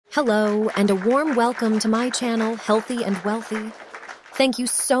Hello, and a warm welcome to my channel, Healthy and Wealthy. Thank you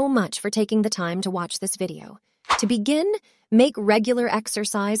so much for taking the time to watch this video. To begin, make regular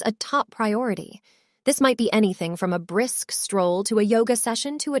exercise a top priority. This might be anything from a brisk stroll to a yoga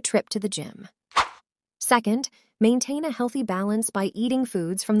session to a trip to the gym. Second, maintain a healthy balance by eating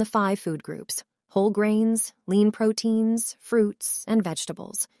foods from the 5 food groups: whole grains, lean proteins, fruits, and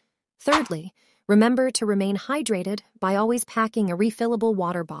vegetables. Thirdly, remember to remain hydrated by always packing a refillable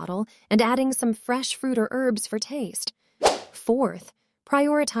water bottle and adding some fresh fruit or herbs for taste. Fourth,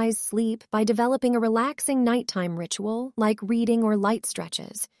 prioritize sleep by developing a relaxing nighttime ritual like reading or light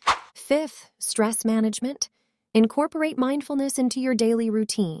stretches. Fifth, stress management. Incorporate mindfulness into your daily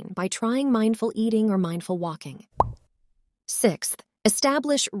routine by trying mindful eating or mindful walking. Sixth,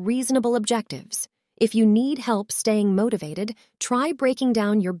 establish reasonable objectives. If you need help staying motivated, try breaking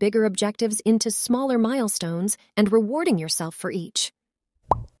down your bigger objectives into smaller milestones and rewarding yourself for each.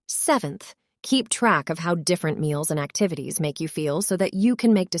 Seventh, keep track of how different meals and activities make you feel so that you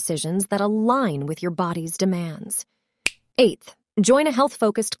can make decisions that align with your body's demands. Eighth, join a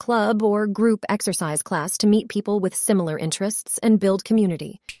health-focused club or group exercise class to meet people with similar interests and build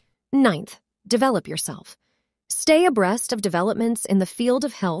community. Ninth, develop yourself. Stay abreast of developments in the field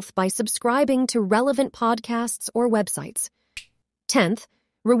of health by subscribing to relevant podcasts or websites. 10th,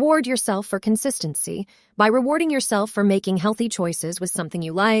 reward yourself for consistency by rewarding yourself for making healthy choices with something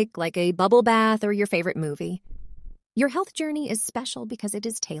you like a bubble bath or your favorite movie. Your health journey is special because it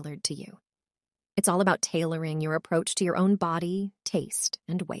is tailored to you. It's all about tailoring your approach to your own body, taste,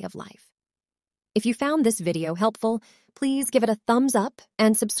 and way of life. If you found this video helpful, please give it a thumbs up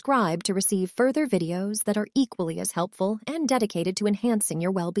and subscribe to receive further videos that are equally as helpful and dedicated to enhancing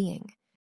your well-being.